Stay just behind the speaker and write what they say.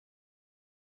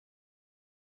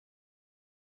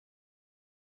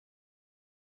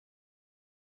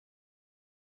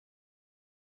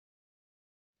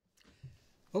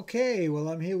Okay, well,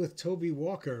 I'm here with Toby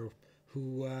Walker,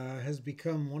 who has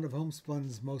become one of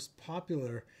Homespun's most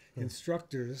popular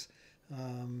instructors.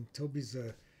 Toby's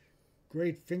a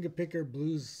great fingerpicker,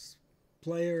 blues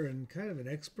player, and kind of an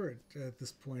expert at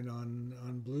this point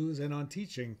on blues and on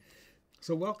teaching.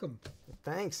 So welcome.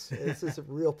 Thanks. This is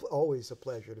always a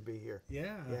pleasure to be here.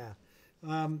 Yeah. Yeah.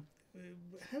 Um,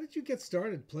 how did you get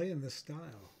started playing this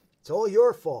style? It's all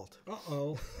your fault.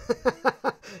 Uh-oh.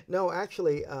 No,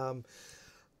 actually,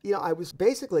 I was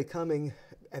basically coming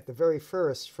at the very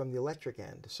first from the electric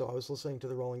end. So I was listening to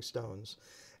the Rolling Stones.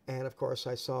 And of course,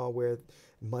 I saw where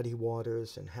Muddy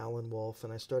Waters and Howlin' Wolf,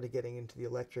 and I started getting into the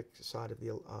electric side of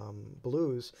the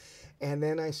blues. And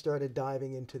then I started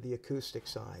diving into the acoustic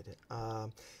side.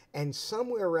 And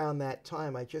somewhere around that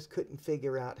time, I just couldn't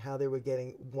figure out how they were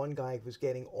getting, one guy was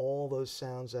getting all those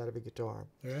sounds out of a guitar.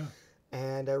 Yeah.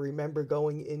 And I remember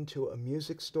going into a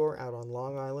music store out on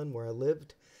Long Island where I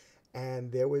lived,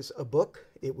 and there was a book.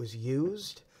 It was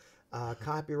used.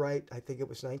 Copyright, I think it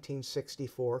was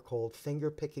 1964, called Finger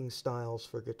Picking Styles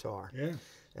for Guitar. Yeah.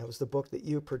 That was the book that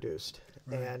you produced.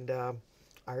 Right. And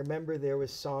I remember there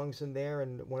was songs in there,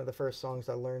 and one of the first songs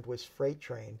I learned was Freight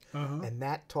Train. Uh-huh. And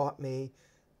that taught me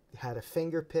how to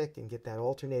finger pick and get that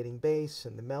alternating bass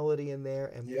and the melody in there.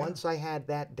 And Yeah. once I had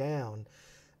that down,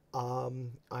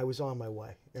 I was on my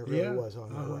way. It really was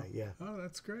on my way, yeah. Oh,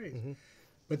 that's great. Mm-hmm.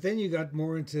 But then you got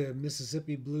more into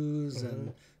Mississippi blues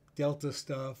and Delta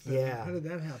stuff. And Yeah. How did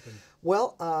that happen?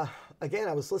 Well, again,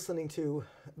 I was listening to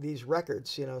these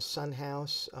records, Sun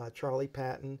House, Charlie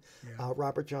Patton, Yeah.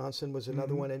 Robert Johnson was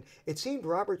another one. And it seemed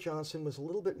Robert Johnson was a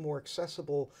little bit more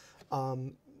accessible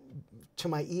to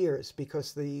my ears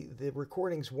because the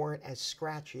recordings weren't as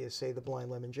scratchy as, say, the Blind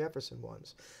Lemon Jefferson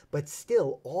ones. But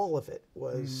still, all of it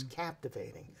was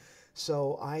captivating.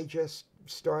 So I just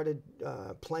started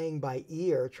playing by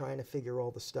ear, trying to figure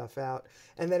all the stuff out.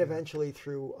 And then eventually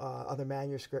through other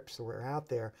manuscripts that were out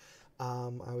there,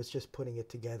 I was just putting it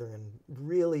together. And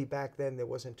really, back then, there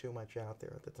wasn't too much out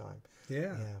there at the time.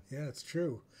 Yeah, it's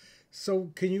true.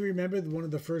 So can you remember one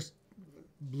of the first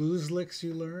blues licks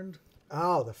you learned?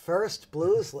 Oh, the first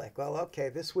blues lick. Well, okay,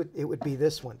 it would be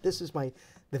this one. This is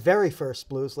the very first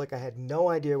blues lick. I had no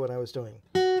idea what I was doing.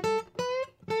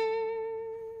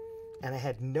 And I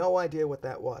had no idea what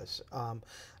that was.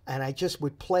 And I just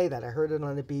would play that. I heard it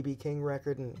on a B.B. King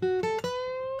record, and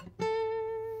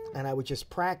I would just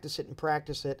practice it and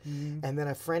practice it. And then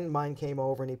a friend of mine came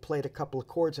over, and he played a couple of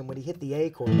chords, and when he hit the A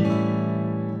chord,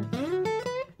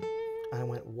 I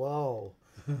went, whoa,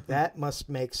 that must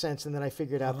make sense. And then I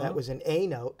figured out that was an A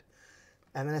note.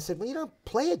 And then I said, well,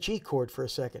 play a G chord for a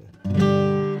second.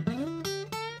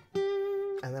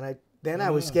 And then I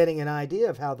was getting an idea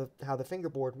of how the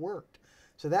fingerboard worked.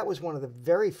 So that was one of the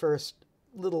very first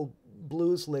little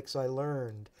blues licks I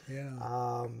learned.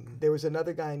 Yeah. There was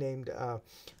another guy named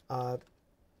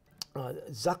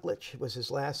Zucklich was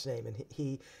his last name, and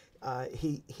he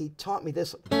taught me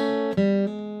this.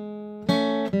 And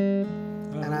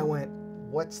I went,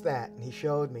 what's that? And he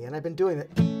showed me, and I've been doing it.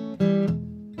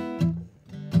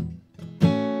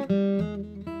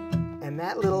 And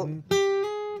that little...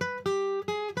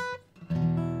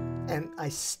 And I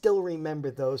still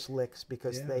remember those licks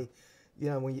because they,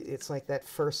 it's like that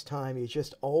first time, you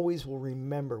just always will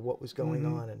remember what was going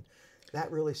on. And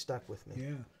that really stuck with me.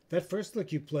 Yeah. That first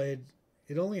lick you played,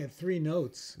 it only had 3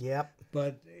 notes. Yep.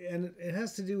 And it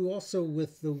has to do also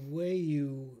with the way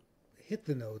you hit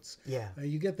the notes. Yeah.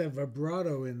 You get that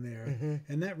vibrato in there.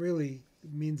 And that really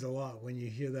means a lot when you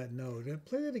hear that note.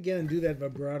 Play that again and do that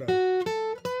vibrato.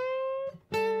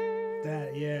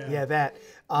 That, yeah. Yeah, that.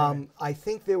 Right. I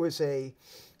think there was a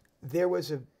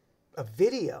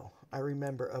video, I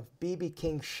remember, of B.B.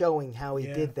 King showing how he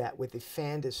did that with he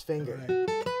fanned his finger. Right.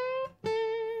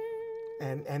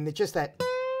 And just that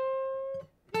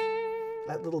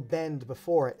little bend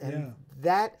before it. And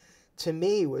that, to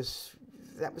me, was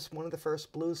one of the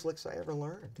first blues licks I ever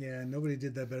learned. Yeah, nobody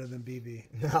did that better than B.B.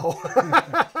 No.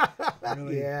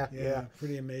 Really, yeah.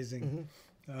 Pretty amazing.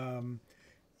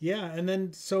 And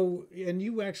then and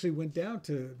you actually went down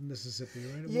to Mississippi,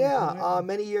 right?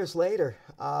 Many years later,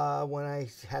 when I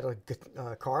had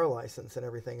a car license and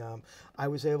everything, I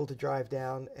was able to drive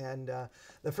down. And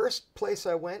the first place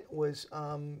I went was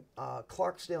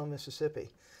Clarksdale, Mississippi.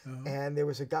 And there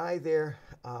was a guy there,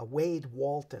 Wade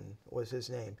Walton was his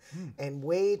name. And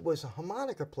Wade was a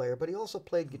harmonica player, but he also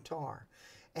played guitar.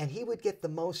 And he would get the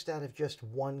most out of just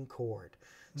one chord.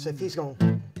 So if he's going...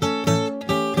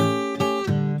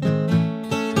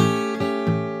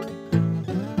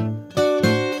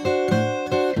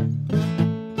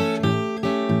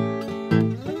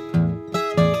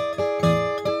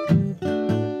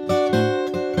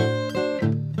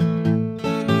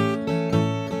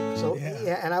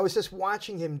 was just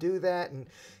watching him do that, and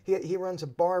he runs a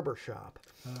barber shop.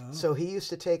 So he used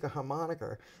to take a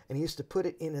harmonica and he used to put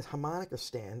it in his harmonica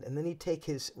stand, and then he'd take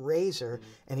his razor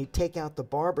and he'd take out the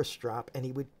barber strap and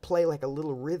he would play like a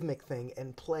little rhythmic thing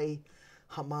and play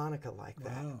harmonica like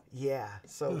that. Wow. Yeah.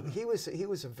 So he was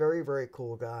a very, very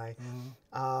cool guy.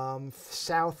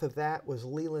 South of that was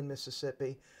Leland,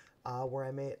 Mississippi, where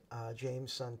I met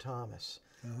James Son Thomas,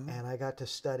 and I got to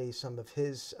study some of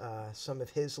his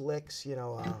licks. You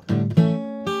know.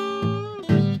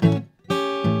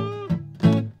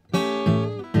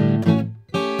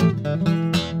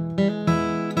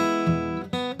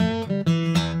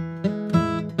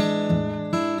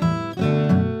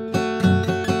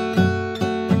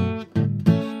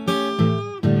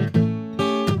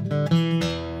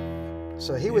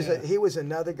 So he was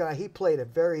another guy. He played a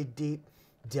very deep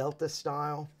Delta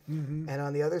style, and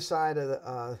on the other side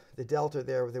of the Delta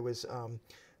there was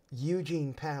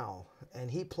Eugene Powell, and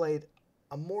he played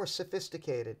a more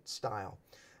sophisticated style.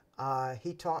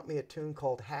 He taught me a tune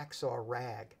called Hacksaw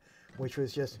Rag, which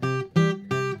was just.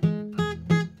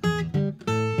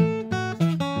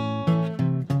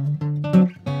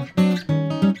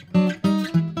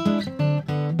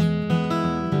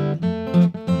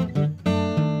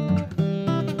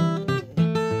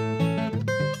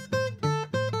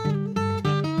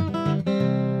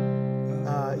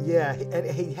 Yeah, and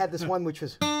he had this one which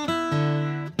was.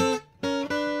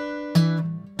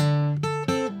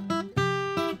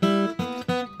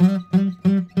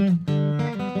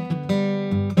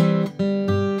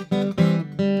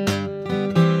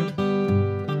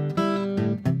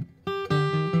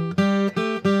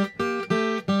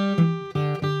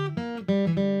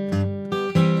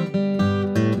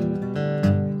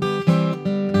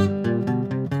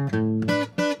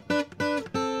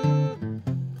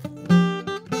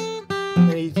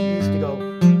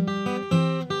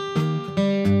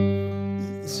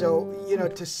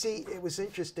 To see, it was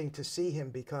interesting to see him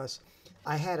because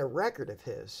I had a record of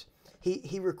his.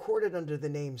 He recorded under the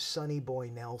name Sonny Boy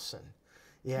Nelson.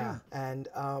 Yeah. And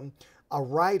a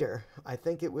writer, I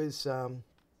think it was,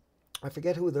 I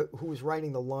forget who was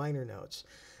writing the liner notes,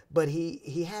 but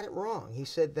he had it wrong. He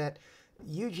said that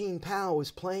Eugene Powell was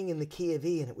playing in the key of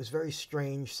E and it was very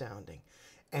strange sounding.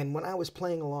 And when I was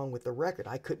playing along with the record,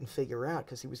 I couldn't figure out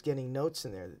because he was getting notes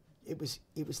in there. It was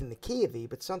in the key of E,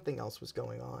 but something else was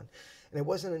going on. And it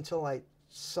wasn't until I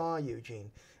saw Eugene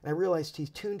and I realized he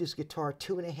tuned his guitar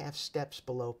 2.5 steps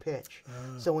below pitch.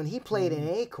 So when he played an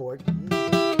A chord,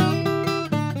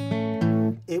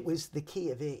 it was the key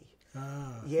of E.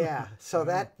 Yeah, so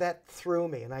that threw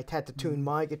me, and I had to tune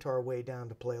my guitar way down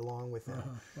to play along with him.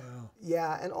 Wow.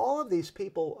 Yeah, and all of these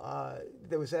people,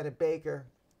 there was Etta Baker,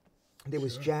 there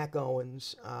was Jack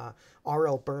Owens,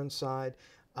 R.L. Burnside,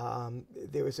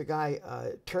 there was a guy,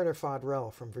 Turner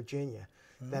Fodrell from Virginia,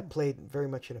 that played very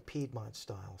much in a Piedmont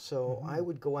style. So I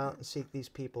would go out and seek these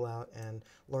people out and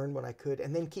learn what I could,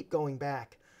 and then keep going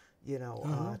back,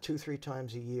 2-3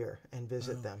 times a year and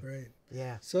visit them. Great.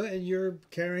 Yeah. So and you're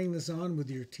carrying this on with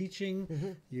your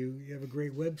teaching. You have a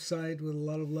great website with a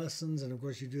lot of lessons, and of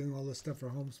course you're doing all this stuff for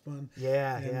Homespun.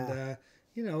 Yeah, and,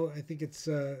 I think it's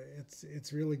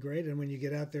really great. And when you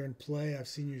get out there and play, I've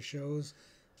seen your shows.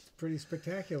 It's pretty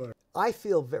spectacular. I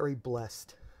feel very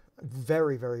blessed.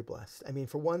 Very, very blessed. I mean,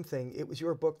 for one thing, it was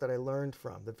your book that I learned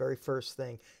from, the very first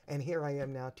thing. And here I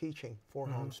am now teaching for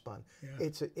Homespun. Yeah.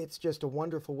 It's just a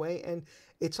wonderful way. And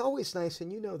it's always nice,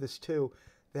 and you know this too,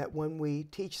 that when we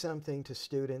teach something to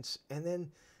students and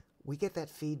then we get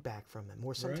that feedback from them,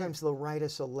 or sometimes they'll write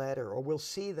us a letter, or we'll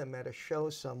see them at a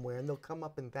show somewhere and they'll come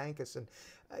up and thank us. And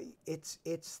it's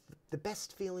the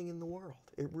best feeling in the world.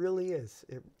 It really is.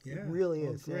 It really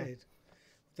is. Great. Yeah.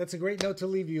 That's a great note to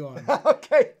leave you on.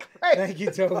 Okay, great. Thank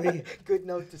you, Toby. Good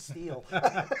note to steal.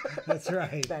 That's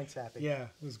right. Thanks, Happy. Yeah,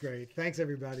 it was great. Thanks,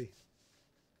 everybody.